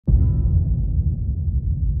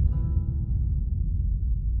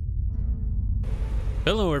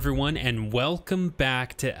Hello everyone and welcome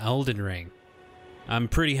back to Elden Ring. I'm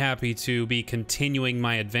pretty happy to be continuing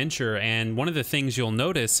my adventure, and one of the things you'll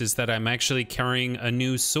notice is that I'm actually carrying a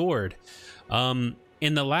new sword. In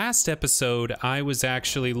the last episode, I was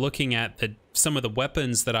actually looking at some of the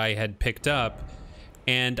weapons that I had picked up,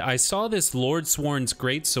 and I saw this Lordsworn's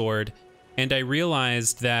greatsword, and I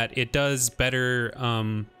realized that it does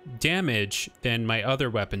better damage than my other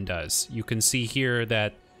weapon does. You can see here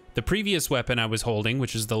that the previous weapon I was holding,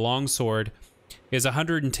 which is the longsword, is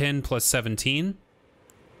 110 plus 17.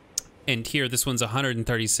 And here, this one's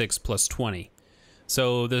 136 plus 20.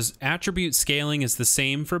 So the attribute scaling is the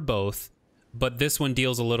same for both, but this one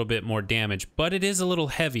deals a little bit more damage, but it is a little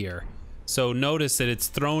heavier. So notice that it's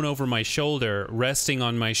thrown over my shoulder, resting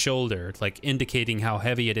on my shoulder, like indicating how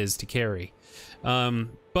heavy it is to carry.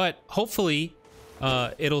 But hopefully,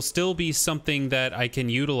 it'll still be something that I can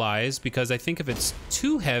utilize, because I think if it's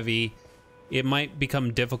too heavy, it might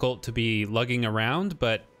become difficult to be lugging around,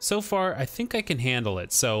 but so far I think I can handle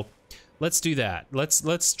it. So let's do that.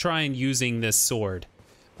 Let's try and using this sword.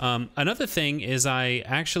 Another thing is I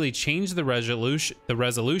actually changed the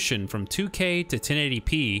resolution from 2K to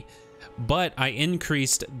 1080p, but I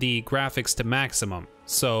increased the graphics to maximum.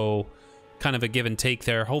 So kind of a give and take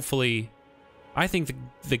there. Hopefully, I think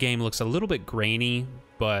the game looks a little bit grainy,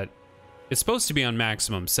 but it's supposed to be on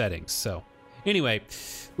maximum settings. So anyway,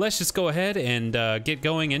 let's just go ahead and get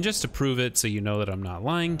going. And just to prove it so you know that I'm not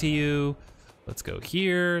lying to you, let's go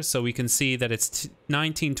here so we can see that it's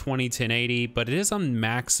 1920 1080, but it is on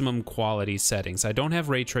maximum quality settings. I don't have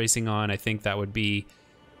ray tracing on. I think that would be,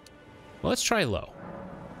 well, let's try low.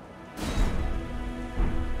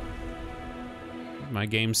 My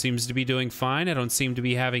game seems to be doing fine. I don't seem to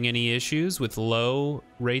be having any issues with low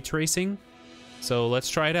ray tracing. So let's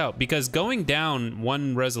try it out, because going down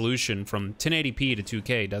one resolution from 1080p to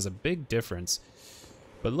 2K does a big difference.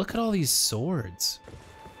 But look at all these swords.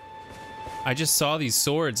 I just saw these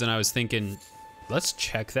swords and I was thinking, let's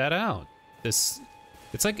check that out. It's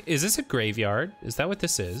like, is this a graveyard? Is that what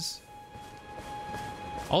this is?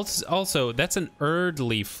 Also, that's an Erd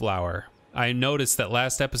leaf flower. I noticed that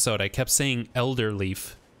last episode I kept saying elder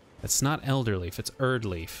leaf. It's not elder leaf, it's Erd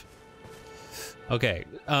leaf. Okay,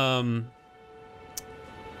 all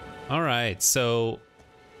right, so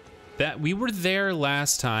that we were there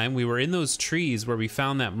last time. We were in those trees where we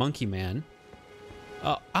found that monkey man.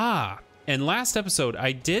 And last episode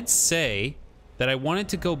I did say that I wanted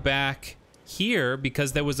to go back here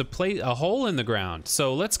because there was a hole in the ground.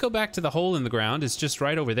 So let's go back to the hole in the ground. It's just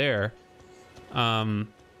right over there.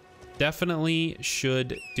 Definitely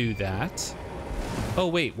should do that. Oh,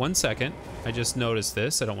 wait, 1 second. I just noticed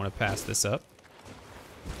this. I don't want to pass this up.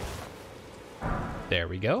 There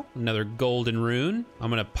we go. Another golden rune. I'm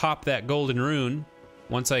going to pop that golden rune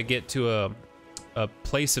once I get to a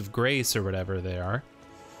place of grace or whatever they are.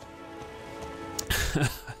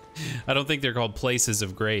 I don't think they're called places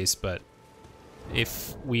of grace, but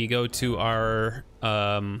if we go to our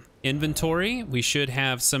inventory, we should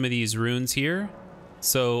have some of these runes here.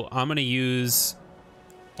 So I'm gonna use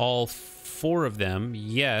all 4 of them,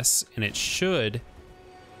 yes, and it should,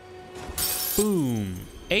 boom,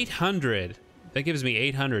 800. That gives me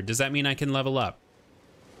 800. Does that mean I can level up?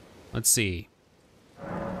 Let's see.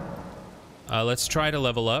 Let's try to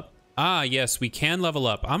level up. Ah, yes, we can level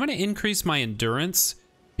up. I'm gonna increase my endurance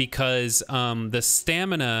because the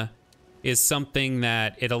stamina is something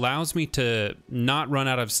that it allows me to not run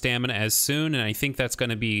out of stamina as soon, and I think that's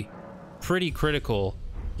gonna be pretty critical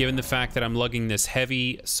given the fact that I'm lugging this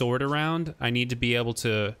heavy sword around. I need to be able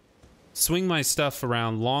to swing my stuff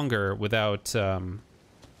around longer without,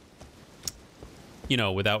 you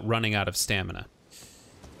know, without running out of stamina.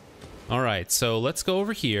 All right, so let's go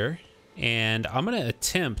over here, and I'm gonna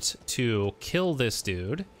attempt to kill this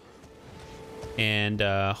dude, and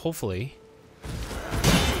hopefully.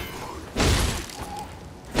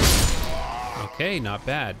 Okay, not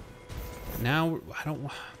bad. Now I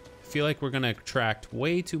feel like we're gonna attract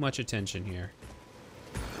way too much attention here.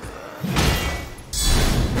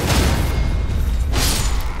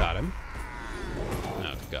 Got him.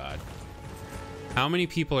 Oh God. How many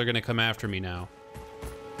people are gonna come after me now?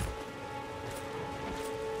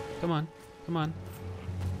 Come on, come on.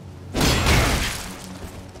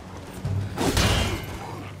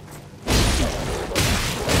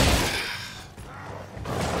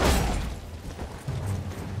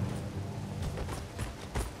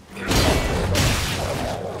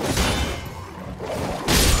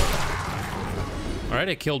 All right,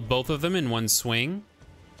 I killed both of them in one swing.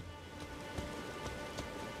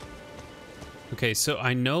 Okay, so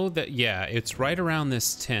I know that, yeah, it's right around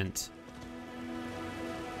this tent.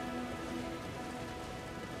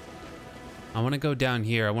 I want to go down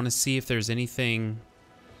here. I want to see if there's anything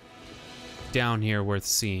down here worth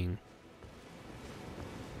seeing.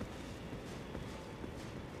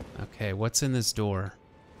 Okay, what's in this door?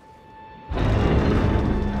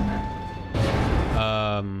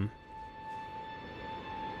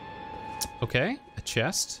 Okay, a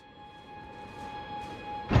chest.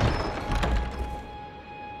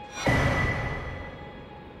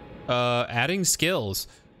 Adding skills.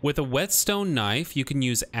 With a whetstone knife, you can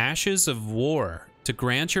use Ashes of War to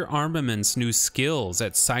grant your armaments new skills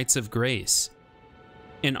at sites of grace.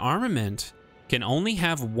 An armament can only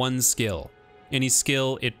have one skill. Any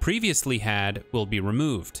skill it previously had will be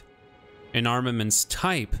removed. An armament's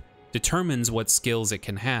type determines what skills it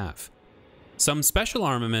can have. Some special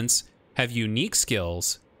armaments have unique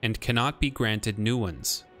skills and cannot be granted new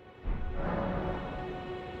ones.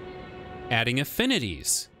 Adding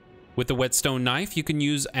affinities. With the whetstone knife, you can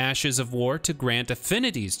use Ashes of War to grant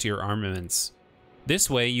affinities to your armaments. This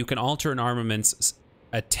way, you can alter an armament's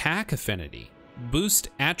attack affinity, boost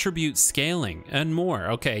attribute scaling, and more.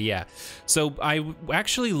 Okay, yeah. So I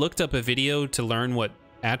actually looked up a video to learn what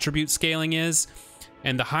attribute scaling is,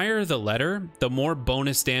 and the higher the letter, the more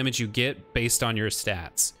bonus damage you get based on your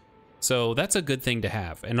stats. So that's a good thing to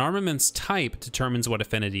have. An armament's type determines what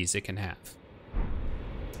affinities it can have.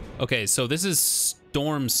 Okay, so this is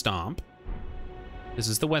Storm Stomp. This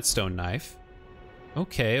is the whetstone knife.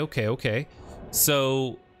 Okay.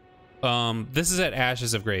 So, this is at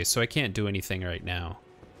Ashes of Grace, so I can't do anything right now.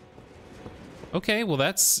 Okay, well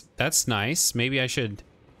that's nice. Maybe I should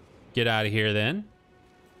get out of here then.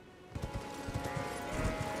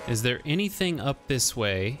 Is there anything up this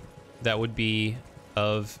way that would be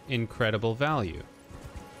of incredible value?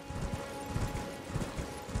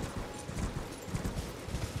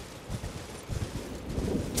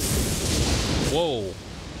 Whoa.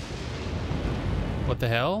 What the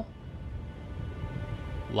hell?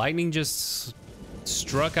 Lightning just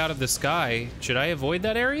struck out of the sky. Should I avoid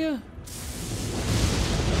that area?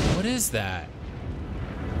 What is that?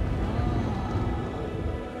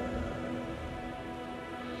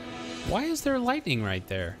 Why is there lightning right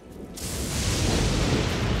there?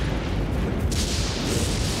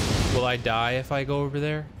 Will I die if I go over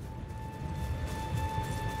there?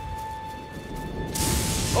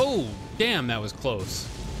 Oh, damn, that was close.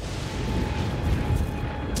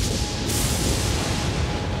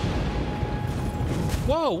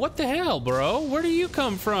 Whoa, what the hell, bro? Where do you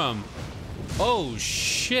come from? Oh,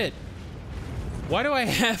 shit.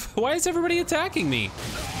 Why is everybody attacking me?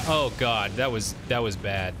 Oh, God, that was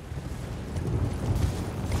bad.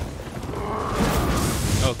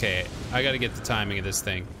 Okay, I gotta get the timing of this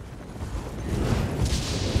thing.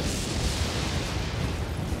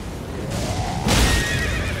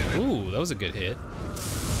 Ooh, that was a good hit.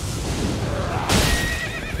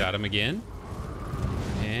 Got him again.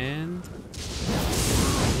 And...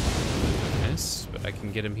 yes, but I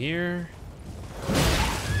can get him here.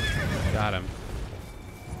 Got him.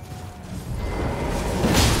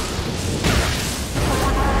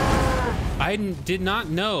 I did not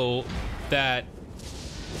know that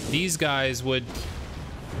these guys would...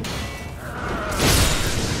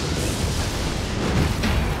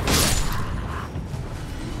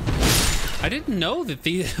 I didn't know that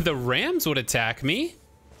the rams would attack me.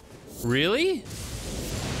 Really?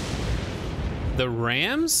 The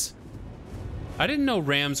rams? I didn't know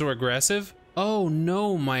rams were aggressive. Oh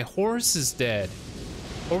no, my horse is dead.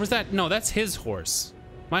 Or was that? No, that's his horse.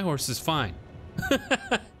 My horse is fine.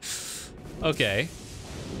 Okay.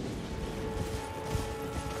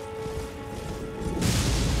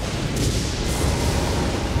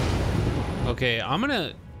 Okay, I'm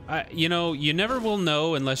gonna... you know, you never will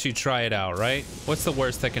know unless you try it out, right? What's the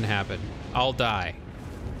worst that can happen? I'll die.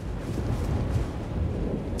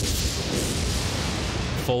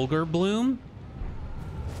 Fulgur Bloom?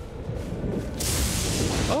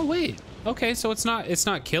 Oh, wait. Okay, so it's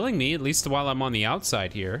not killing me, at least while I'm on the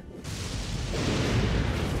outside here.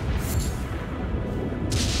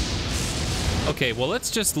 Okay, well,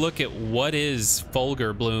 let's just look at what is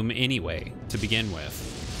Fulgur Bloom anyway, to begin with.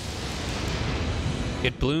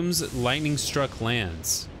 It blooms lightning-struck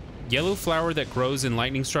lands. Yellow flower that grows in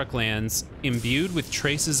lightning-struck lands, imbued with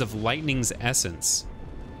traces of lightning's essence.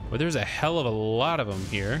 Well, there's a hell of a lot of them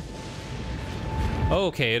here.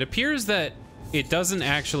 Okay, it appears that it doesn't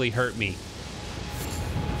actually hurt me.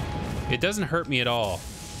 It doesn't hurt me at all.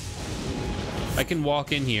 I can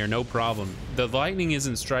walk in here, no problem. The lightning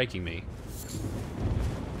isn't striking me.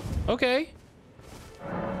 Okay.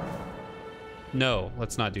 No,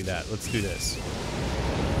 let's not do that. Let's do this.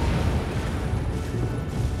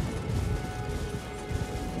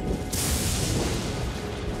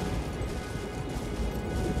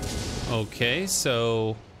 Okay,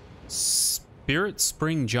 so Spirit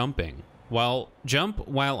Spring jumping. Jump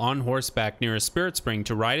while on horseback near a Spirit Spring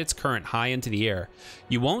to ride its current high into the air.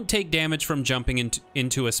 You won't take damage from jumping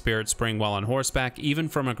into a Spirit Spring while on horseback, even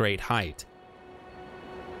from a great height.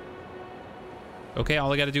 Okay,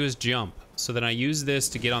 all I gotta do is jump. So then I use this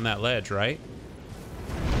to get on that ledge, right?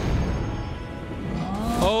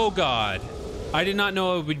 Oh God. I did not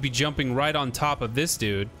know I would be jumping right on top of this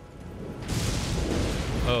dude.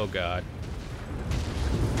 Oh God.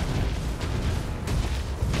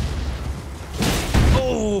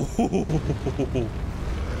 Oh!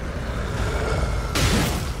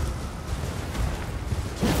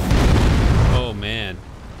 Oh man.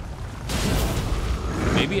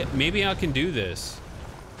 Maybe I can do this.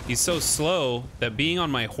 He's so slow that being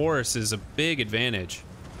on my horse is a big advantage.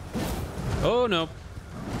 Oh no.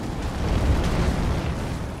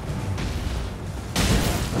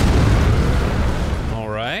 All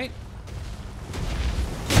right.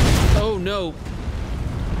 Oh no.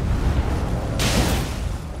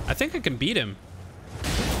 I think I can beat him.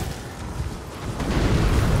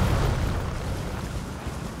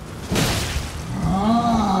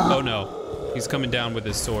 Oh no. He's coming down with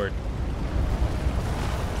his sword.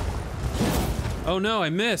 Oh no, I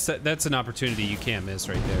missed. That's an opportunity you can't miss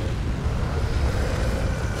right there.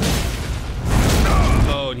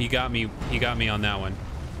 Oh, and he got me. He got me on that one.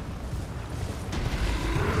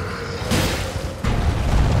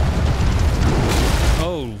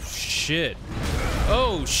 Oh shit.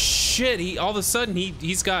 Oh shit. He all of a sudden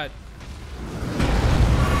he's got.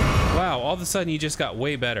 Wow, all of a sudden he just got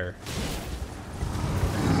way better.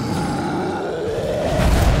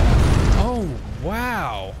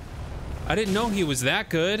 Wow, I didn't know he was that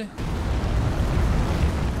good.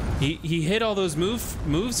 He hit all those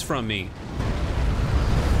moves from me.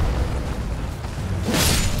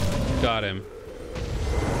 Got him.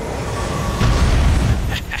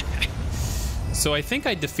 So I think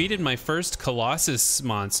I defeated my first Colossus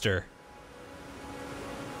monster.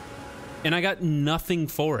 And I got nothing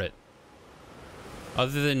for it.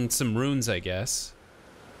 Other than some runes, I guess.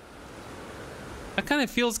 That kind of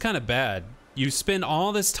feels kind of bad. You spend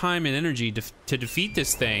all this time and energy to defeat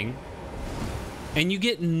this thing, and you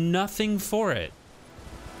get nothing for it.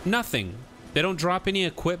 Nothing. They don't drop any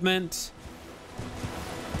equipment.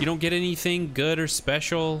 You don't get anything good or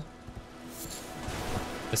special.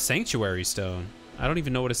 A Sanctuary Stone. I don't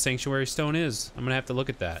even know what a Sanctuary Stone is. I'm gonna have to look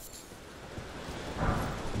at that.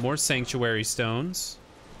 More Sanctuary Stones.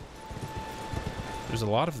 There's a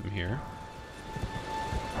lot of them here.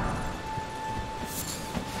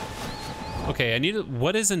 Okay, I need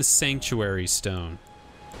what is a Sanctuary Stone?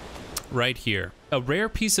 Right here. A rare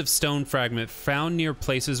piece of stone fragment found near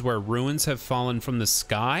places where ruins have fallen from the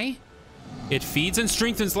sky. It feeds and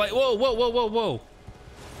strengthens life. Whoa, whoa, whoa, whoa, whoa.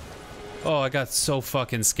 Oh, I got so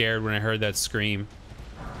fucking scared when I heard that scream.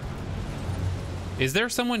 Is there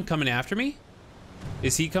someone coming after me?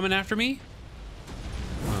 Is he coming after me?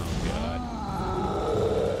 Oh,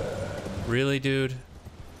 God. Really, dude?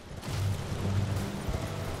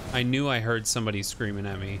 I knew I heard somebody screaming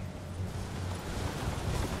at me.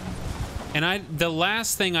 And the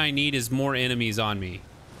last thing I need is more enemies on me.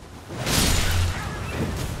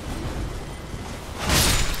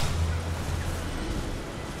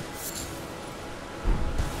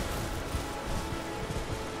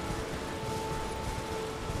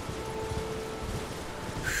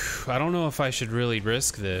 I don't know if I should really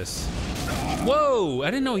risk this. Whoa!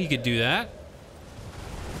 I didn't know he could do that.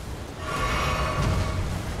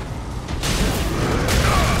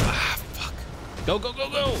 Go, go, go,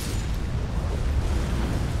 go!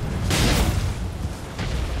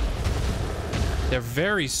 They're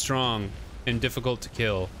very strong and difficult to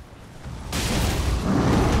kill.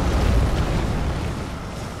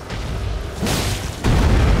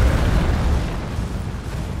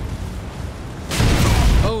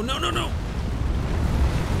 Oh, no, no, no!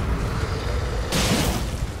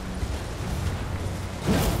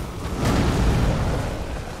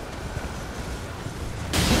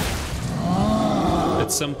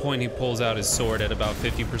 At some point, he pulls out his sword at about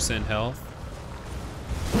 50% health.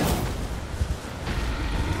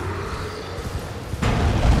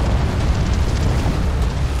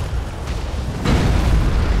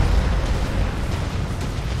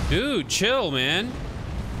 Dude, chill, man.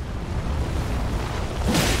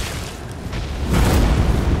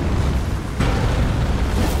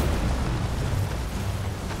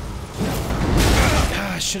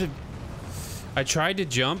 Ah, I should have... I tried to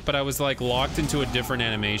jump, but I was like locked into a different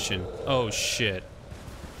animation. Oh shit.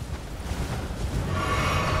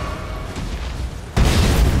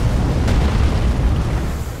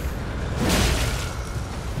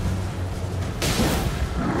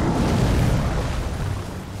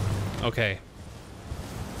 Okay.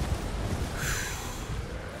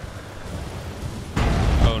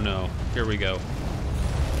 Oh no. Here we go.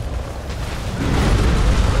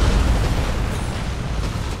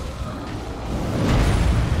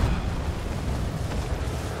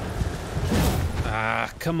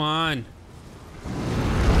 Ah, come on.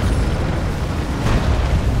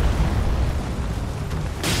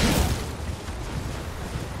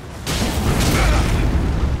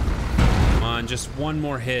 Come on, just one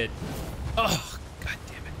more hit. Oh, god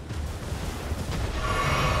damn it.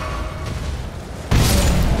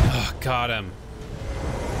 Oh, got him.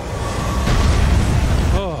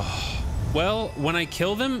 Oh. Well, when I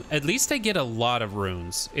kill them, at least I get a lot of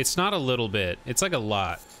runes. It's not a little bit. It's like a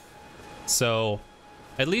lot. So,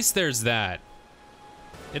 at least there's that.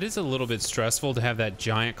 It is a little bit stressful to have that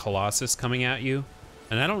giant Colossus coming at you.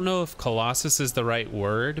 And I don't know if Colossus is the right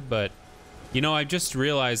word, but, you know, I've just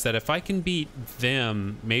realized that if I can beat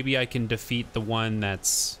them, maybe I can defeat the one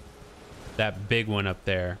that's that big one up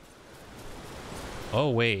there. Oh,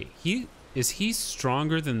 wait. Is he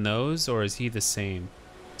stronger than those, or is he the same?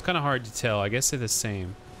 It's kind of hard to tell. I guess they're the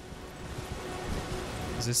same.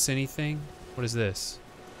 Is this anything? What is this?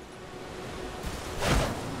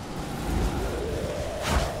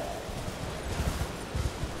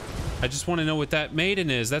 I just want to know what that maiden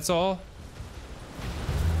is, that's all.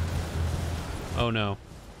 Oh no.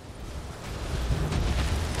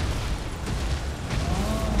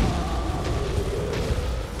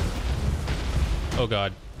 Oh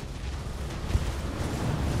god.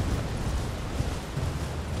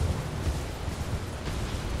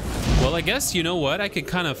 Well, I guess, you know what? I could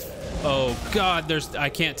kind of... Oh god, I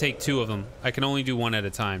can't take two of them. I can only do one at a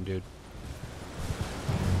time, dude.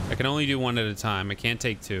 I can only do one at a time. I can't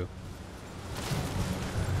take two.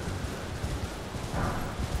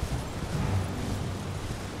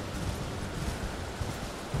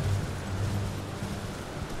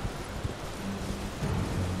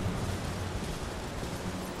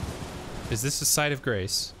 Is this a site of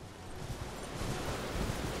grace?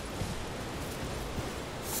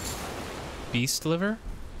 Beast liver?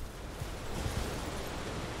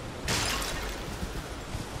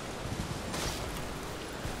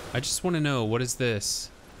 I just want to know, what is this?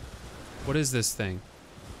 What is this thing?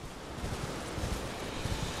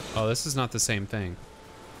 Oh, this is not the same thing.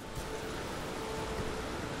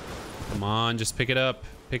 Come on, just pick it up.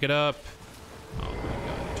 Pick it up. Oh my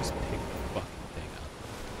god, just pick the fucking thing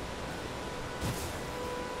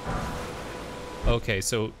up. Okay,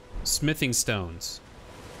 so smithing stones.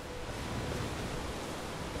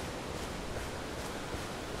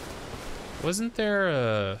 Wasn't there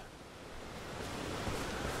a...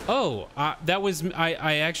 Oh, that was...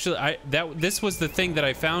 This was the thing that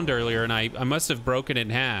I found earlier, and I must have broken it in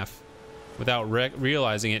half without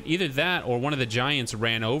realizing it. Either that or one of the giants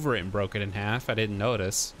ran over it and broke it in half. I didn't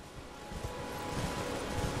notice.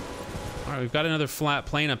 All right, we've got another flat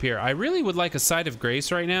plane up here. I really would like a site of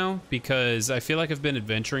grace right now because I feel like I've been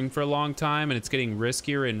adventuring for a long time and it's getting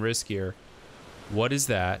riskier and riskier. What is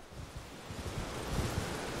that?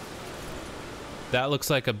 That looks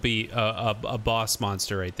like a boss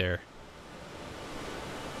monster right there.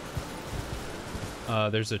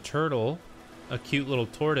 There's a turtle, a cute little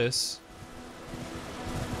tortoise.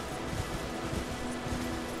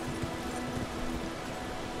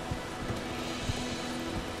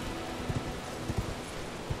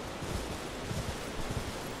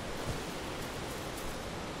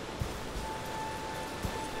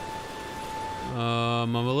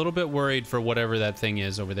 I'm a little bit worried for whatever that thing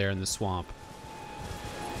is over there in the swamp.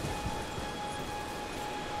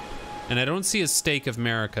 And I don't see a stake of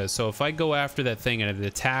America, so if I go after that thing and it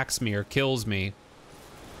attacks me or kills me,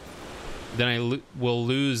 then I will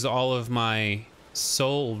lose all of my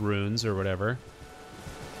soul runes or whatever.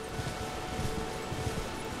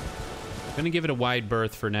 I'm gonna give it a wide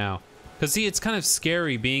berth for now. Because see, it's kind of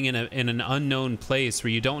scary being in an unknown place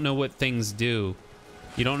where you don't know what things do.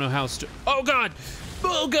 You don't know how... Oh god!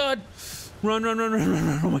 Oh god! Run, run, run, run, run,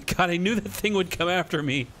 run. Oh my god, I knew that thing would come after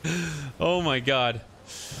me. Oh my god.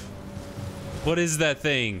 What is that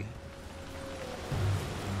thing?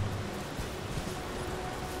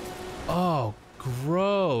 Oh,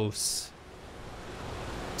 gross.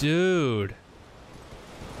 Dude.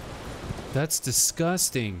 That's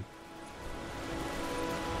disgusting.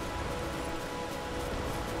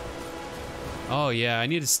 Oh yeah, I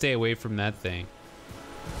need to stay away from that thing.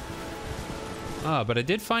 Ah, but I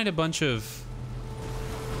did find a bunch of...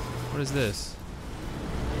 What is this?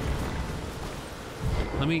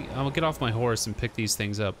 I'll get off my horse and pick these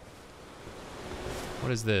things up.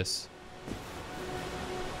 What is this?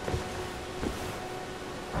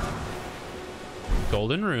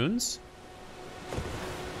 golden runes.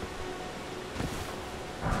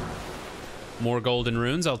 More golden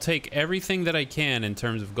runes. I'll take everything that I can in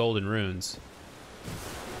terms of golden runes.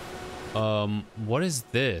 What is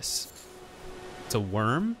this? It's a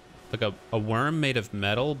worm? Like a worm made of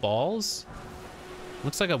metal balls?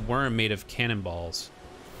 Looks like a worm made of cannonballs.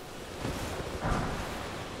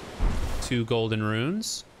 2 golden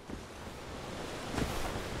runes.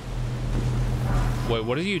 Wait,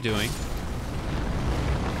 what are you doing?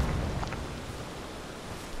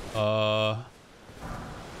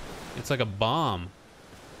 It's like a bomb.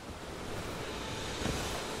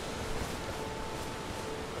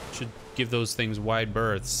 Should give those things wide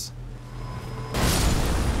berths.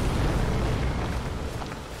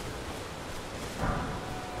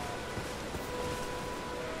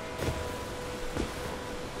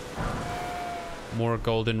 More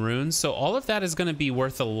golden runes. So all of that is going to be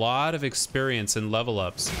worth a lot of experience and level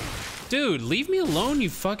ups. Dude, leave me alone, you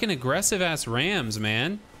fucking aggressive ass rams,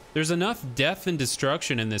 man. There's enough death and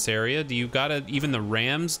destruction in this area. Do you gotta, even the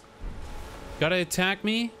rams gotta attack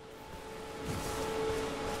me?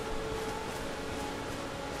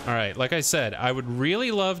 All right, like I said, I would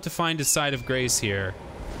really love to find a side of grace here.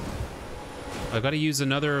 I've got to use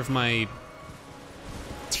another of my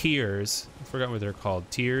tears. I forgot what they're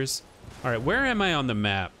called, tears. All right, where am I on the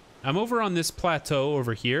map? I'm over on this plateau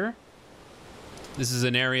over here. This is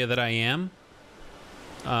an area that I am.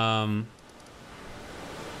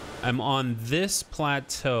 I'm on this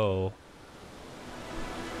plateau.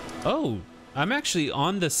 Oh, I'm actually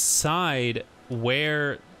on the side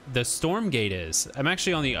where the storm gate is. I'm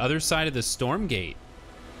actually on the other side of the storm gate.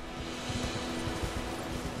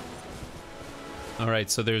 All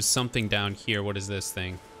right, so there's something down here. What is this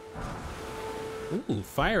thing? Ooh,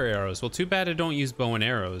 fire arrows. Well, too bad I don't use bow and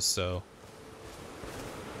arrows, so.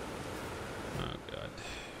 Oh, God.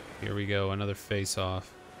 Here we go, another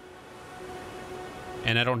face-off.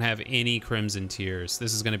 And I don't have any crimson tears.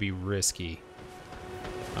 This is gonna be risky.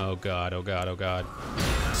 Oh God, oh God, oh God.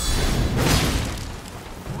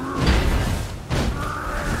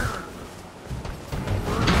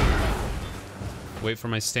 Wait for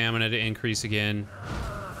my stamina to increase again.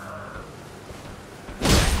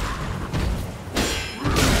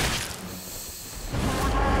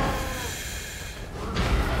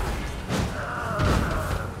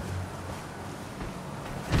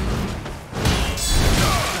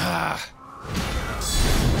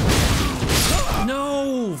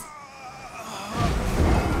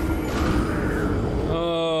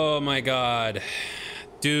 God,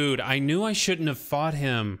 dude, I knew I shouldn't have fought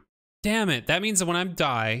him. Damn it. That means that when I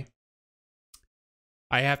die,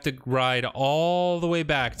 I have to ride all the way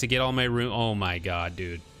back to get all my room. Oh my God,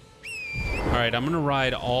 dude. All right, I'm gonna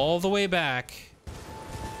ride all the way back.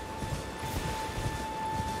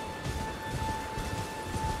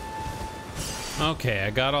 Okay, I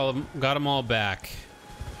got them all back.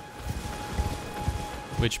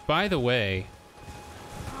 Which, by the way,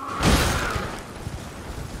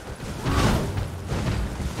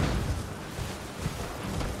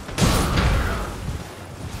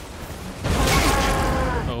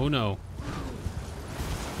 oh no.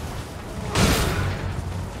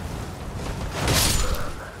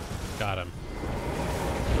 Got him.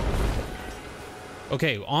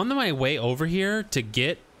 Okay, on my way over here to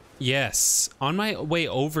get... Yes, on my way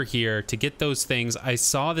over here to get those things, I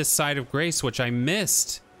saw this side of grace, which I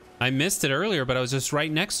missed. I missed it earlier, but I was just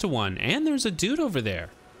right next to one. And there's a dude over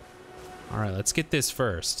there. All right, let's get this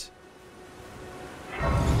first.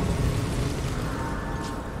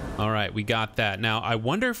 All right, we got that. Now, I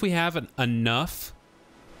wonder if we have enough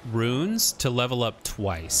runes to level up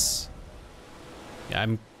twice. Yeah,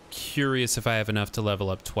 I'm curious if I have enough to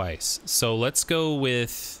level up twice. So let's go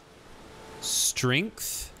with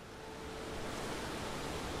strength.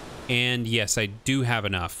 And yes, I do have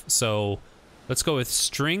enough. So let's go with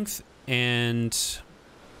strength and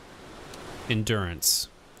endurance.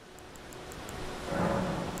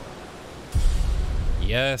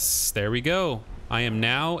 Yes, there we go. I am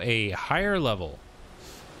now a higher level.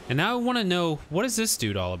 And now I want to know, what is this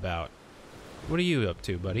dude all about? What are you up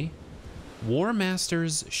to, buddy? War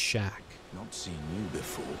Master's Shack. Not seen you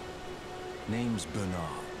before. Name's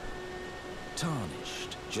Bernard.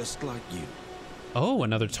 Tarnished, just like you. Oh,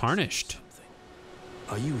 another tarnished.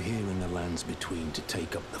 Are you here in the lands between to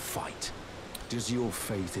take up the fight? Does your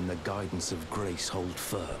faith in the guidance of grace hold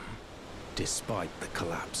firm, despite the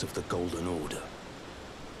collapse of the Golden Order?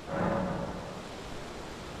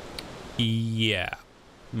 Yeah,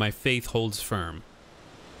 my faith holds firm.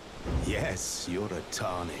 Yes, you're a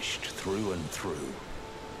tarnished through and through.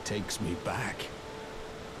 Takes me back.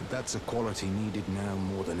 But that's a quality needed now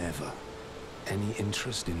more than ever. Any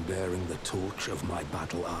interest in bearing the torch of my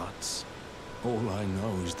battle arts? All I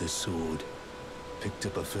know is the sword. Picked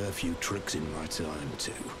up a fair few tricks in my time,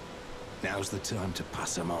 too. Now's the time to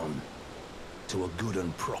pass them on. To a good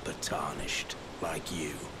and proper tarnished, like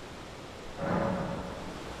you.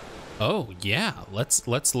 Oh, yeah. Let's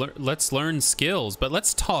learn skills, but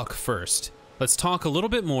let's talk first. Let's talk a little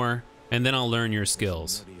bit more, and then I'll learn your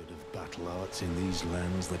skills. Myriad of battle arts in these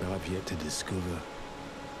lands that I've yet to discover.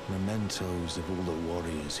 Mementos of all the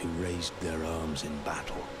warriors who raised their arms in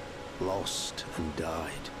battle, lost and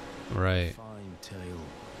died. Right. Fine tale,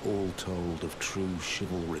 all told of true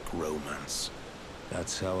chivalric romance.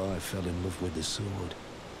 That's how I fell in love with the sword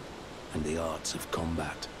and the arts of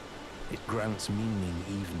combat. It grants meaning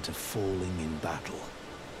even to falling in battle,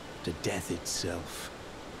 to death itself.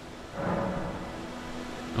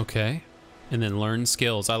 Okay. And then learn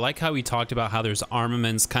skills. I like how he talked about how there's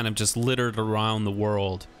armaments kind of just littered around the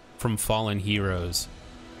world from fallen heroes.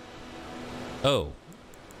 Oh.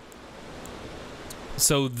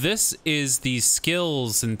 So this is the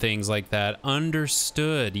skills and things like that.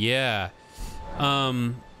 Understood. Yeah.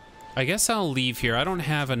 I guess I'll leave here. I don't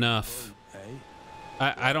have enough.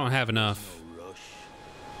 I don't have enough. No rush.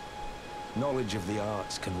 Knowledge of the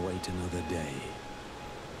arts can wait another day.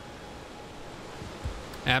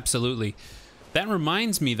 Absolutely. That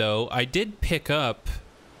reminds me, though, I did pick up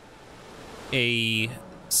a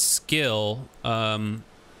skill,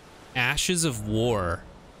 Ashes of War.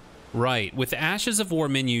 Right. With Ashes of War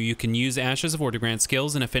menu, you can use Ashes of War to grant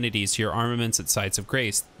skills and affinities to your armaments at Sites of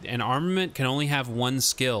Grace. An armament can only have one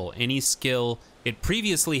skill. Any skill it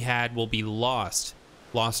previously had will be lost.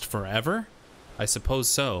 Lost forever? I suppose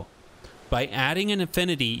so. By adding an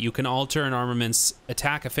affinity, you can alter an armament's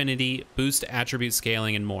attack affinity, boost attribute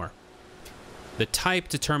scaling, and more. The type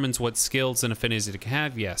determines what skills and affinities it can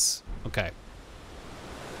have. Yes. Okay.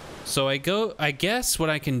 So I guess what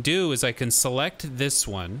I can do is I can select this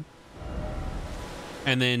one,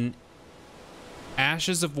 and then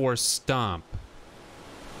Ashes of War Stomp.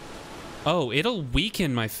 Oh, it'll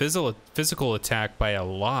weaken my physical attack by a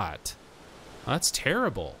lot. That's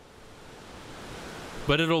terrible.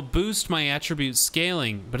 But it'll boost my attribute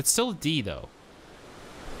scaling, but it's still a D, though.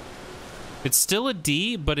 It's still a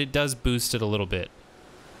D, but it does boost it a little bit.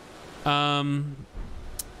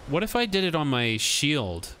 What if I did it on my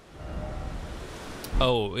shield?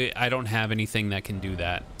 Oh, I don't have anything that can do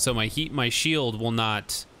that. So my shield will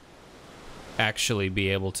not actually be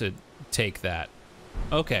able to take that.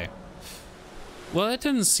 Okay. Well, that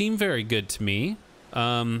doesn't seem very good to me.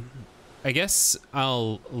 I guess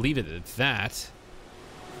I'll leave it at that.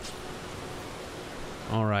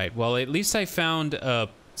 All right. Well, at least I found a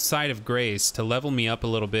Site of Grace to level me up a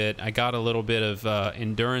little bit. I got a little bit of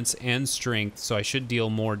endurance and strength, so I should deal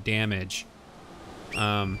more damage.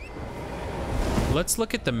 Let's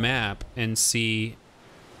look at the map and see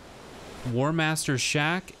Warmaster's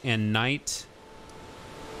Shack and Knight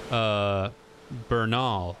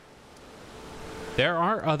Bernal. There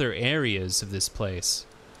are other areas of this place.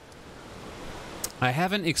 I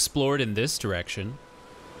haven't explored in this direction.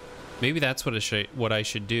 Maybe that's what I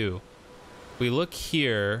should do. We look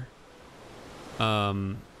here.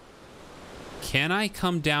 Can I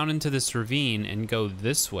come down into this ravine and go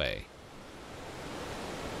this way?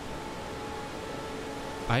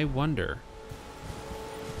 I wonder.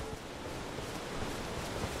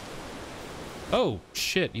 Oh,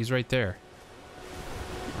 shit, he's right there.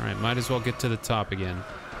 All right, might as well get to the top again.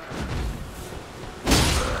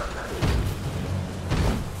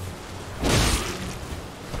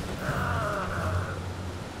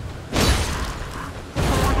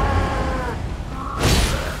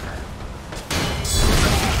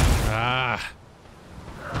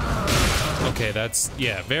 Okay, that's,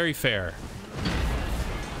 yeah, very fair.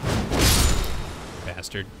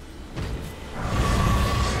 Bastard.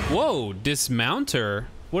 Whoa, dismounter?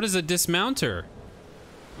 What is a dismounter?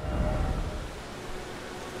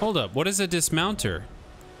 Hold up, what is a dismounter?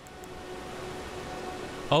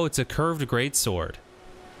 Oh, it's a curved greatsword.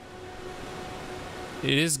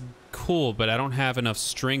 It is cool, but I don't have enough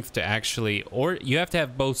strength to actually, or you have to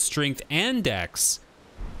have both strength and dex.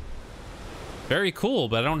 Very cool,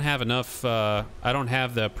 but I don't have enough, I don't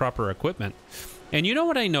have the proper equipment. And you know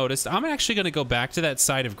what I noticed? I'm actually going to go back to that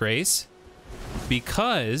Site of Grace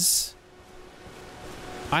because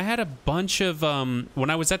I had a bunch of, when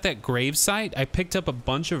I was at that grave site, I picked up a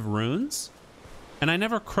bunch of runes and I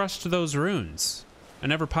never crushed those runes. I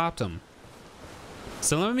never popped them.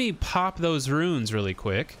 So let me pop those runes really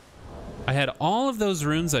quick. I had all of those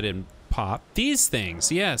runes I didn't pop. These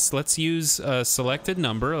things, yes, let's use a selected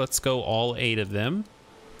number. Let's go all 8 of them.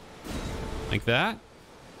 Like that.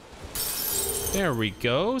 There we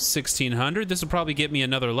go, 1600. This will probably get me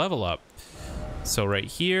another level up. So right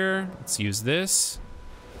here, let's use this.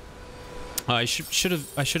 I should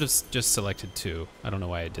have just selected 2. I don't know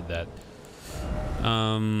why I did that.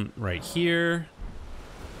 Right here.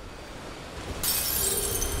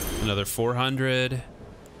 Another 400.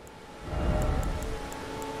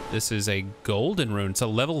 This is a golden rune. It's a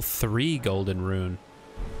level 3 golden rune.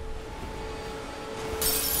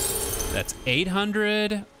 That's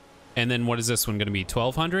 800. And then what is this one going to be?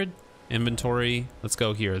 1200? Inventory. Let's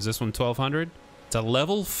go here. Is this one 1200? It's a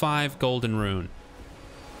level 5 golden rune.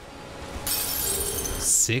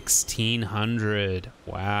 1600.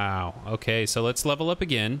 Wow. Okay, so let's level up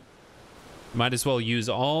again. Might as well use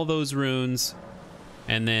all those runes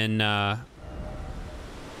and then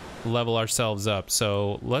level ourselves up.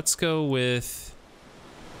 So let's go with...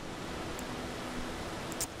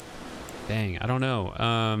 Dang, I don't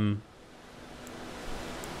know.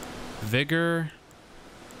 Vigor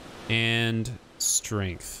and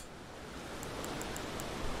strength.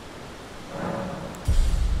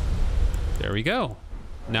 There we go.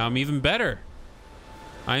 Now I'm even better.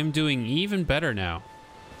 I'm doing even better now.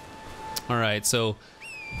 All right, so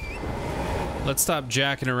let's stop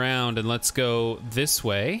jacking around and let's go this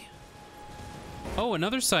way. Oh,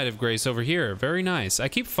 another side of grace over here. Very nice. I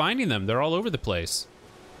keep finding them. They're all over the place.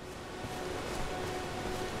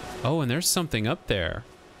 Oh, and there's something up there.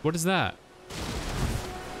 What is that?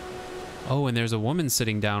 Oh, and there's a woman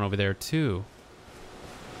sitting down over there too.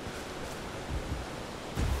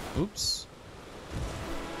 Oops.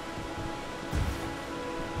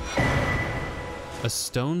 A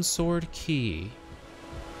stone sword key.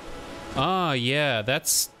 Ah, yeah,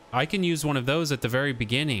 that's... I can use one of those at the very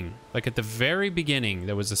beginning. Like at the very beginning,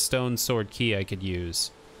 there was a stone sword key I could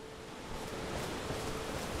use.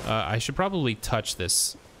 I should probably touch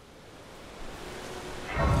this.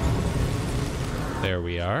 There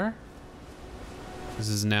we are. This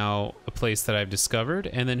is now a place that I've discovered.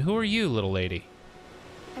 And then who are you, little lady?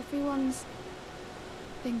 Everyone's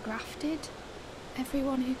been grafted.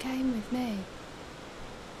 Everyone who came with me.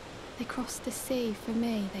 They crossed the sea for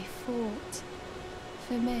me. They fought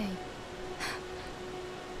for me.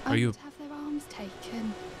 Are you... to have their arms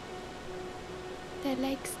taken, their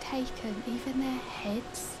legs taken, even their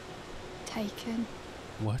heads taken.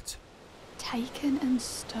 What? Taken and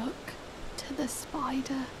stuck to the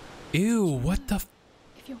spider. Ew, what the...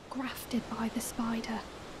 If you're grafted by the spider,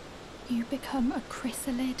 you become a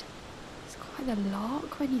chrysalid. It's quite a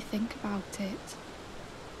lark when you think about it.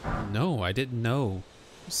 No, I didn't know.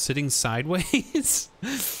 Sitting sideways?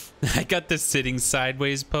 I got the sitting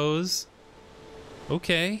sideways pose.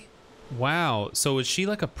 Okay. Wow. So is she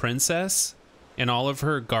like a princess and all of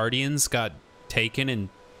her guardians got taken and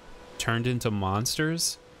turned into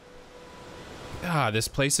monsters? Ah, this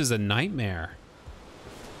place is a nightmare.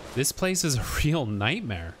 This place is a real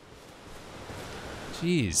nightmare.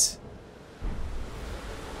 Jeez.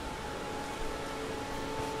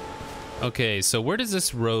 Okay, so where does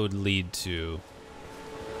this road lead to?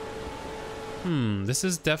 This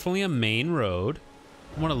is definitely a main road.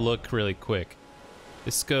 I want to look really quick.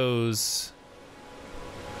 This goes...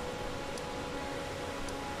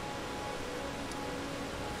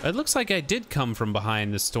 It looks like I did come from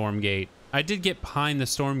behind the storm gate. I did get behind the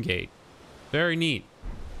storm gate. Very neat.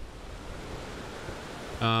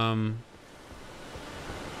 It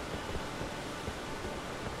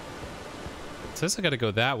says I gotta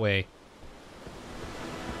go that way.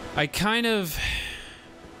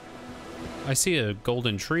 I see a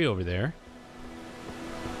golden tree over there.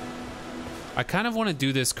 I kind of want to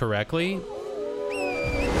do this correctly.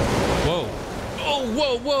 Whoa. Oh,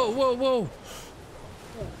 whoa, whoa, whoa, whoa.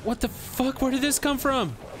 What the fuck? Where did this come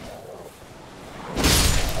from?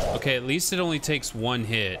 Okay, at least it only takes one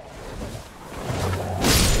hit.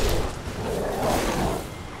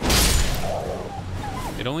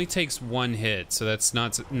 It only takes one hit, so that's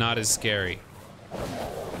not as scary.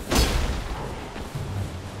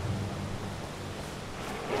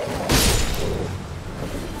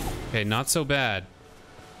 Okay, not so bad.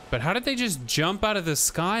 But how did they just jump out of the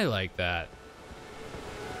sky like that?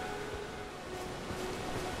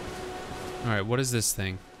 Alright, what is this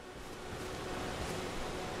thing?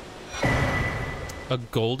 A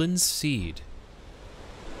golden seed.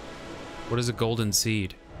 What is a golden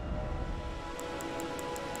seed?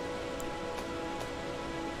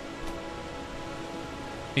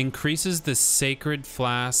 Increases the sacred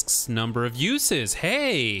flask's number of uses.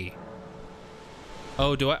 Hey!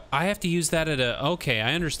 Oh, do I have to use that at a... Okay,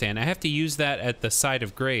 I understand. I have to use that at the site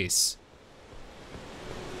of grace.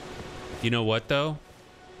 You know what, though?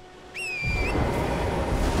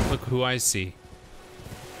 Look who I see.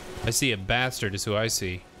 I see a bastard is who I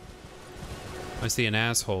see. I see an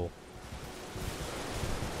asshole.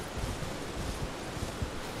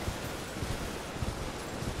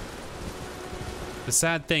 The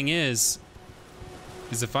sad thing is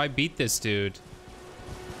if I beat this dude...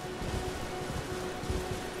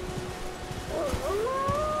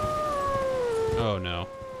 Oh no.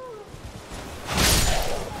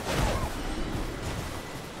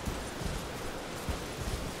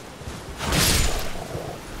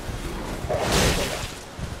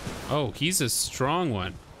 Oh, he's a strong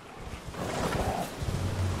one.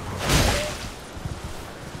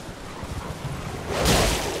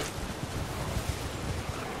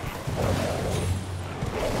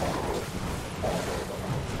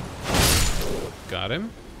 Got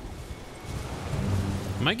him.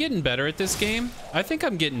 Am I getting better at this game? I think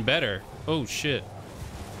I'm getting better. Oh shit.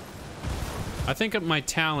 I think my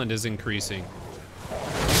talent is increasing.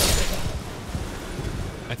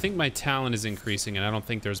 I think my talent is increasing, and I don't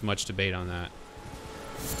think there's much debate on that.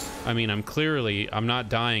 I mean, I'm not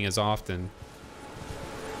dying as often.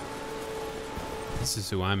 This is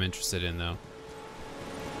who I'm interested in, though.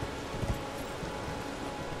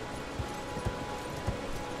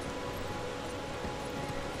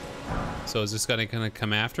 So is this gonna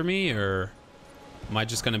come after me, or am I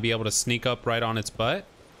just gonna be able to sneak up right on its butt?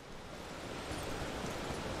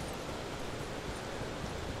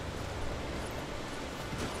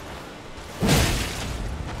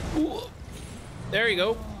 Ooh. There you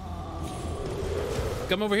go.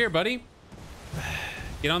 Come over here, buddy.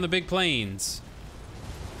 Get on the big plains.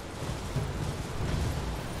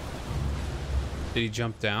 Did he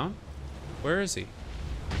jump down? Where is he?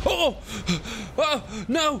 Oh! Oh,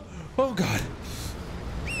 no! Oh, God.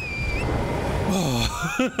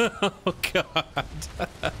 Oh, oh God.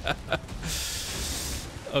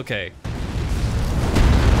 Okay.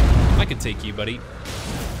 I can take you, buddy.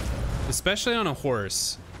 Especially on a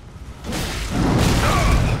horse.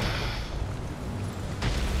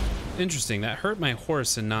 Interesting, that hurt my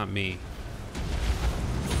horse and not me.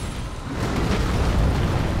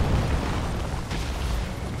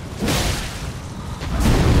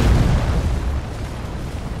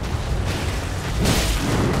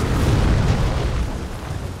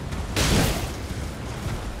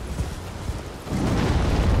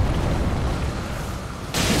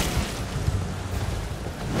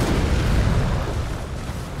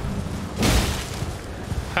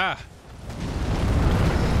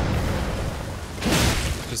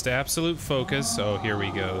 Just absolute focus. Oh, here he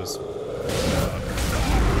goes.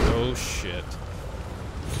 Oh, shit.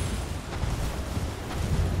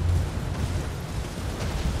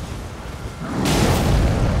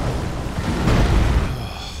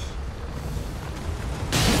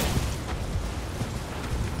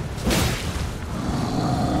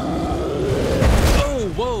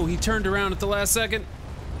 Oh, whoa, he turned around at the last second.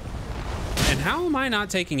 And how am I not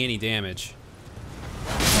taking any damage?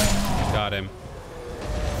 Got him.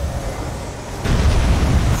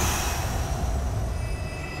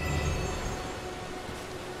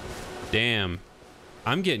 Damn,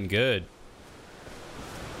 I'm getting good.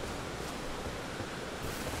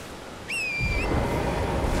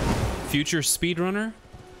 Future speedrunner?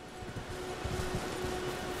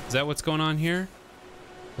 Is that what's going on here?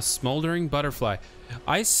 A smoldering butterfly.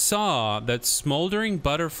 I saw that smoldering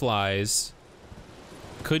butterflies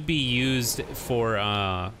could be used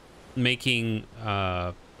for making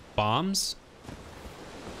bombs.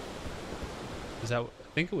 Is that?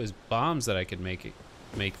 I think it was bombs that I could make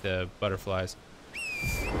the butterflies.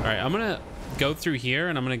 All right, I'm gonna go through here,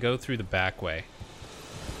 and I'm gonna go through the back way.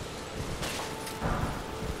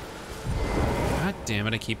 God damn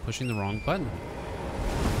it, I keep pushing the wrong button.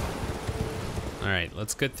 All right,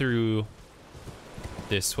 let's get through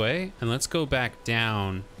this way, and let's go back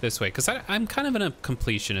down this way, because I'm kind of a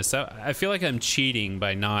completionist. I feel like I'm cheating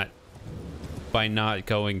by not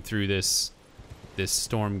going through this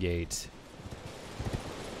storm gate.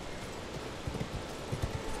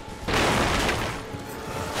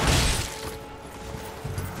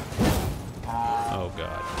 Oh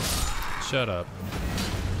God. Shut up.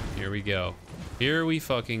 Here we go. Here we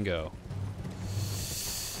fucking go.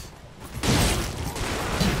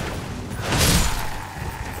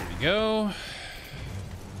 Here we go.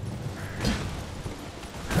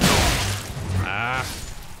 Ah.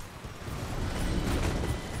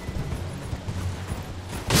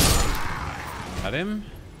 Got him.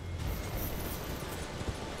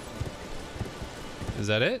 Is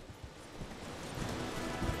that it?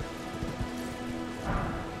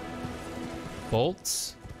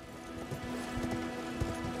 Bolts.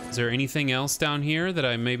 Is there anything else down here that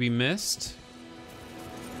I maybe missed?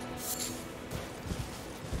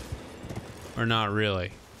 Or not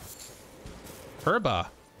really?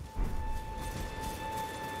 Herba.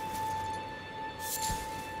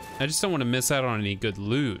 I just don't want to miss out on any good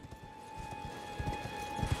loot.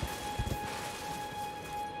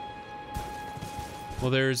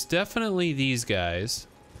 Well, there's definitely these guys.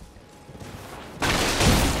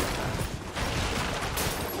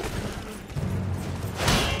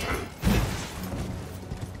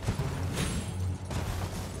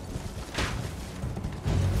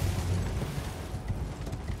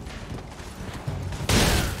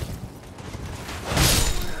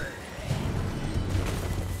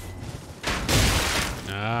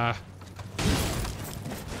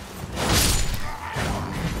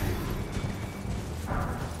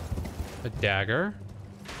 Dagger.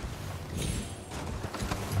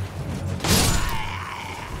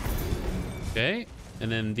 Okay,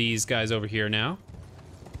 and then these guys over here now.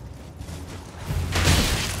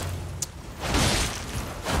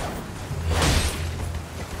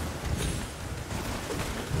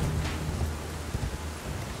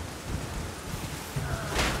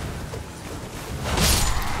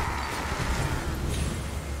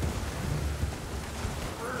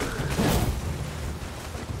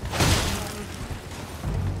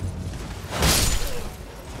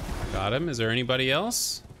 Got him. Is there anybody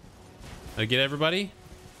else? Did I get everybody?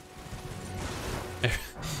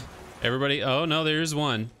 Everybody? Oh, no, there's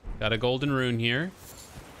one. Got a golden rune here.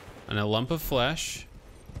 And a lump of flesh.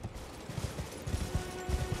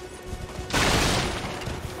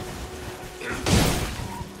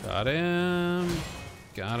 Got him.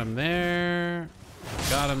 Got him there.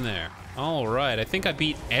 Got him there. All right. I think I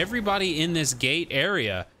beat everybody in this gate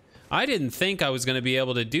area. I didn't think I was going to be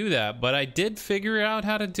able to do that, but I did figure out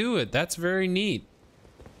how to do it. That's very neat.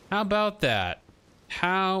 How about that?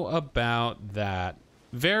 How about that?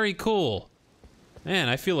 Very cool. Man,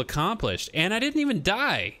 I feel accomplished. And I didn't even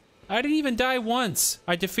die. I didn't even die once.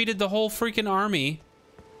 I defeated the whole freaking army.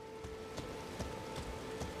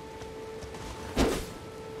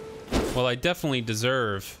 Well, I definitely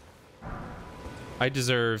deserve... I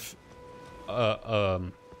deserve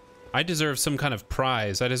some kind of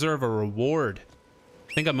prize. I deserve a reward.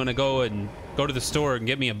 I think I'm gonna go to the store and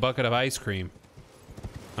get me a bucket of ice cream.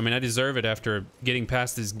 I mean, I deserve it after getting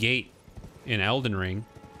past this gate in Elden Ring.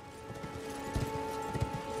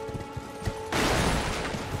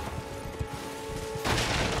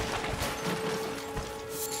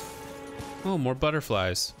 Oh, more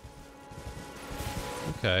butterflies.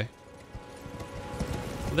 Okay.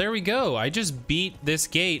 Well, there we go. I just beat this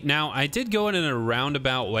gate. Now, I did go in a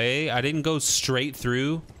roundabout way. I didn't go straight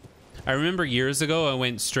through. I remember years ago I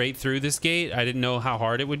went straight through this gate. I didn't know how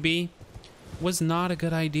hard it would be. Was not a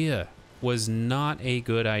good idea. Was not a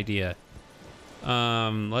good idea.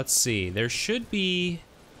 Let's see. There should be...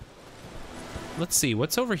 Let's see.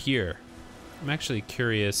 What's over here? I'm actually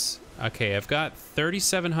curious. Okay, I've got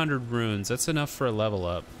 3,700 runes. That's enough for a level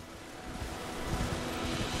up.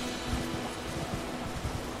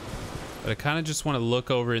 But I kind of just want to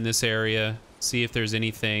look over in this area, see if there's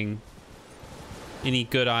anything, any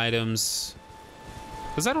good items.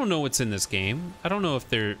 Because I don't know what's in this game. I don't know if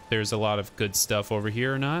there's a lot of good stuff over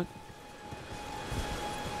here or not.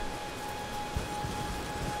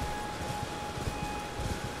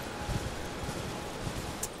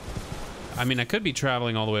 I mean, I could be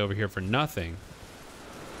traveling all the way over here for nothing.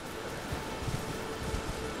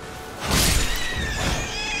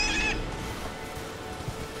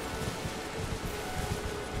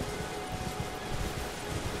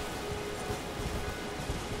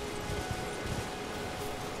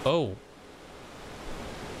 Oh.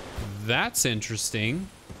 That's interesting.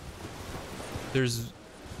 There's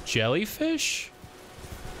jellyfish?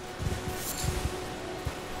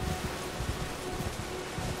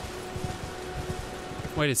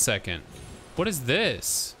 Wait a second. What is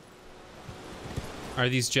this? Are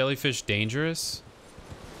these jellyfish dangerous?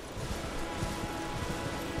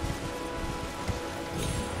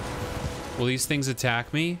 Will these things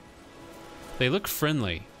attack me? They look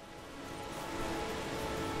friendly.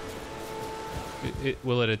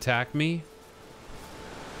 Will it attack me?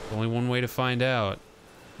 Only one way to find out.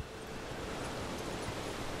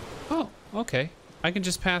 Oh, okay. I can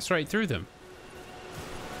just pass right through them.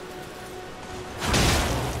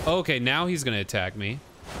 Okay, now he's gonna attack me.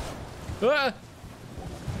 Ah!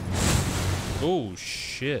 Oh,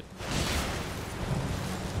 shit.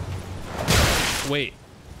 Wait.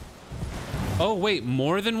 Oh, wait,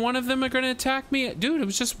 more than one of them are gonna attack me? Dude, it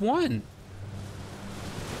was just one.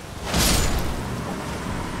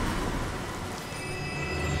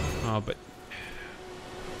 Oh, but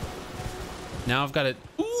now I've got to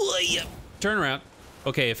turn around.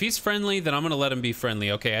 Okay, if he's friendly, then I'm gonna let him be friendly.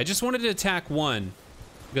 Okay, I just wanted to attack one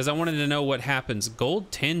because I wanted to know what happens.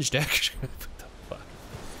 Gold tinged extra. What the fuck?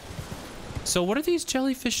 So what are these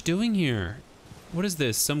jellyfish doing here? What is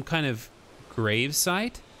this? Some kind of grave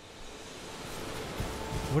site?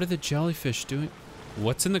 What are the jellyfish doing?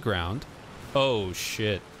 What's in the ground? Oh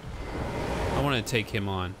shit. I want to take him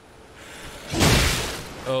on.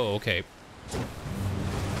 Oh, okay.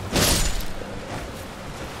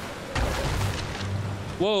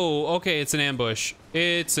 Whoa, okay, it's an ambush.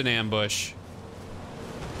 It's an ambush.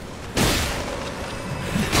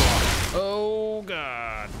 Oh,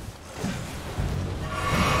 God.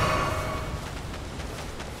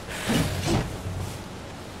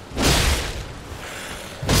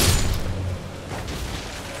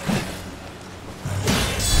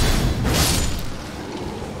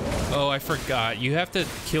 Oh, I forgot. You have to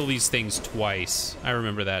kill these things twice. I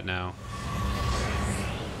remember that now.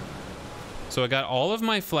 So I got all of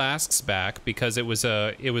my flasks back because it was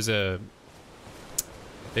a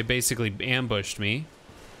they basically ambushed me.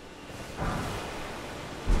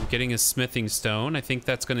 I'm getting a smithing stone. I think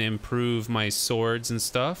that's going to improve my swords and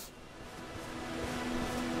stuff.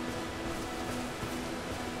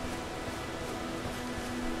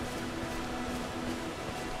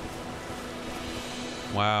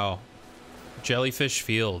 Wow. Jellyfish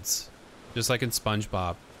Fields. Just like in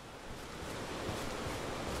SpongeBob.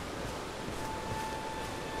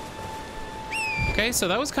 Okay, so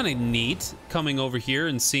that was kind of neat, coming over here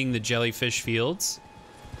and seeing the Jellyfish Fields.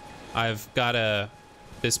 I've got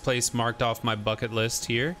this place marked off my bucket list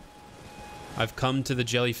here. I've come to the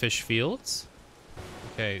Jellyfish Fields.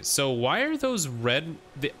 Okay, so why are those red...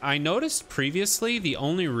 I noticed previously the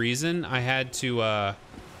only reason I had to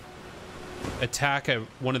attack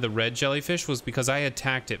one of the red jellyfish was because I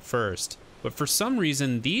attacked it first. But for some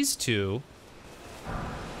reason, these two...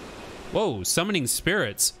 Whoa, summoning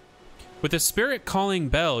spirits. With a spirit calling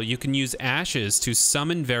bell, you can use ashes to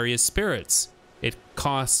summon various spirits. It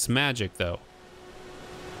costs magic, though.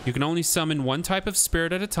 You can only summon one type of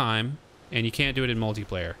spirit at a time, and you can't do it in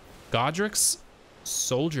multiplayer. Godric's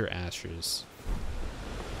soldier ashes.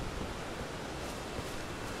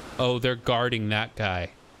 Oh, they're guarding that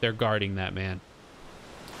guy. They're guarding that man.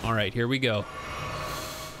 All right, here we go.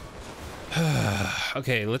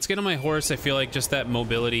 Okay, let's get on my horse. I feel like just that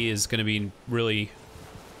mobility is going to be really...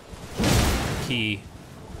 key.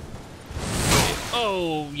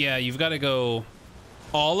 Oh, yeah, you've got to go...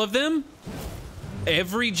 All of them?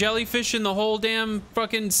 Every jellyfish in the whole damn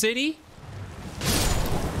fucking city?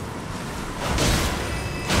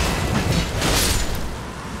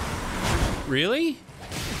 Really?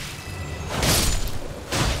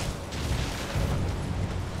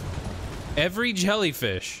 Every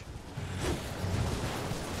jellyfish.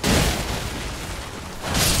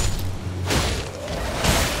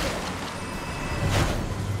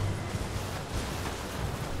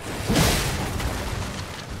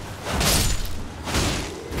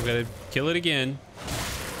 Gotta kill it again.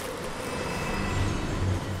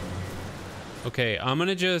 Okay, I'm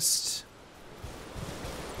gonna just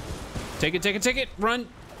take it, run.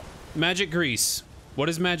 Magic grease. What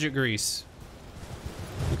is magic grease?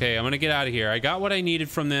 Okay, I'm gonna get out of here. I got what I needed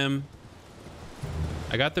from them.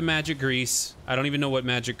 I got the magic grease. I don't even know what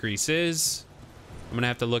magic grease is. I'm gonna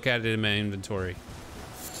have to look at it in my inventory.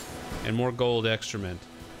 And more gold excrement.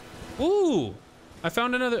 Ooh! I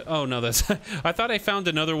found another... Oh, no, that's... I thought I found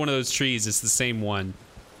another one of those trees. It's the same one.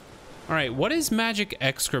 All right, what is magic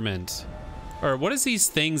excrement? Or what is these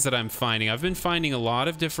things that I'm finding? I've been finding a lot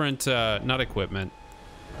of different... not equipment.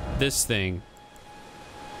 This thing.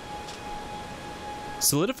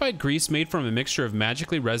 Solidified grease made from a mixture of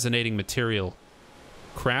magically resonating material.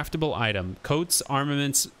 Craftable item. Coats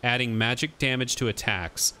armaments, adding magic damage to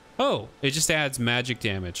attacks. Oh, it just adds magic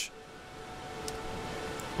damage.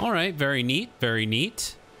 All right, very neat, very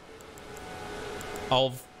neat.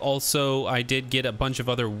 Also, I did get a bunch of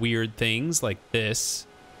other weird things like this.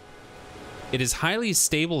 It is highly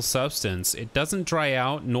stable substance. It doesn't dry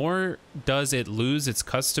out, nor does it lose its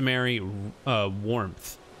customary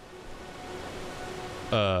warmth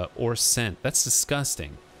or scent. That's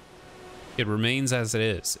disgusting. It remains as it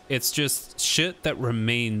is. It's just shit that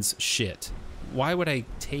remains shit. Why would I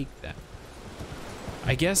take that?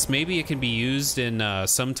 I guess maybe it can be used in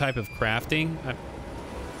some type of crafting.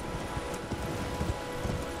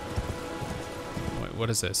 Wait, what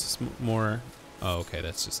is this? More... Oh, okay,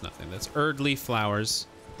 that's just nothing. That's Erdley flowers.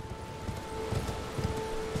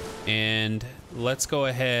 And let's go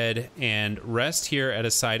ahead and rest here at a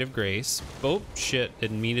site of grace. Oh, shit,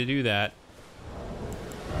 didn't mean to do that.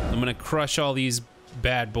 I'm gonna crush all these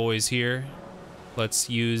bad boys here. Let's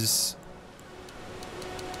use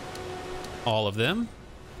all of them.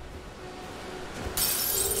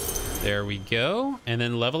 There we go. And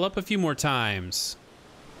then level up a few more times.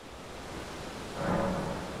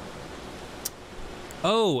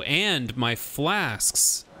 Oh, and my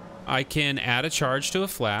flasks. I can add a charge to a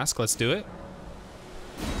flask. Let's do it.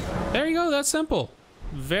 There you go. That's simple.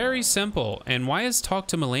 Very simple. And why is Talk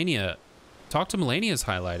to Melania? Talk to Melania is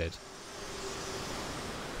highlighted.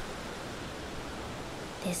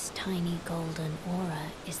 This tiny golden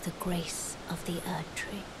aura is the grace of the Earth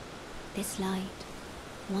Tree. This light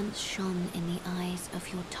once shone in the eyes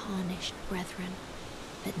of your tarnished brethren,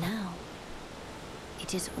 but now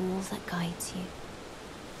it is all that guides you.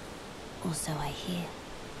 Also, I hear.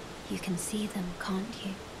 You can see them, can't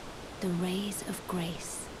you? The rays of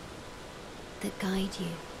grace that guide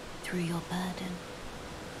you through your burden.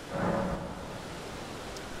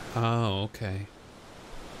 Oh, okay.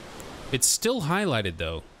 It's still highlighted,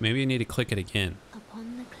 though. Maybe I need to click it again.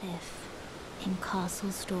 Upon the cliff in Castle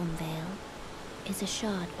Stormvale is a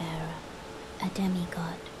shard bearer, a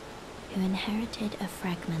demigod, who inherited a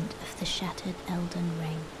fragment of the shattered Elden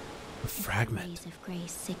Ring. A fragment? If the rays of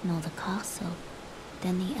grace signal the castle,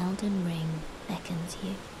 then the Elden Ring beckons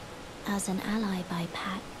you. As an ally by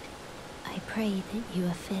pact, I pray that you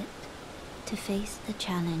are fit to face the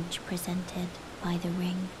challenge presented by the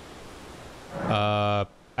ring.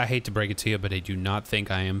 I hate to break it to you, but I do not think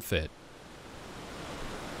I am fit.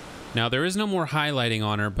 Now, there is no more highlighting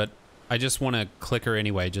on her, but I just want to click her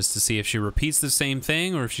anyway, just to see if she repeats the same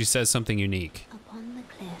thing or if she says something unique. Upon the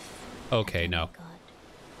cliff. Okay, no.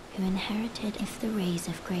 Who inherited if the rays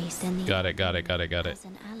of grace, then the Got it. As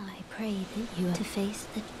an ally, pray that you are to face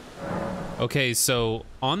the... Okay, so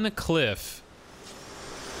on the cliff.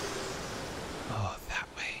 Oh, that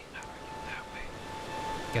way. That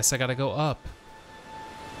way. Guess I gotta go up.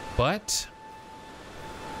 But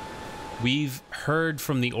we've heard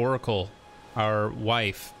from the Oracle, our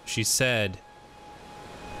wife. She said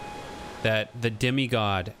that the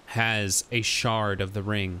demigod has a shard of the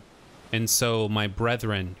ring. And so my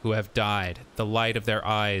brethren who have died, the light of their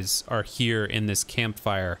eyes are here in this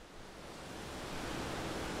campfire.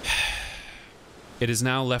 It is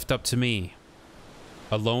now left up to me,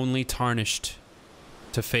 a lonely tarnished,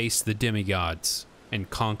 to face the demigods and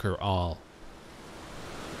conquer all.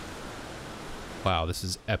 Wow, this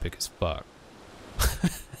is epic as fuck.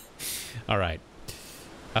 All right.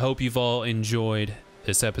 I hope you've all enjoyed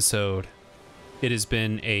this episode. It has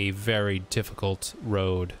been a very difficult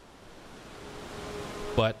road,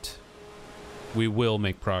 but we will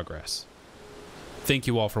make progress. Thank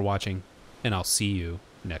you all for watching, and I'll see you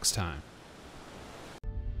next time.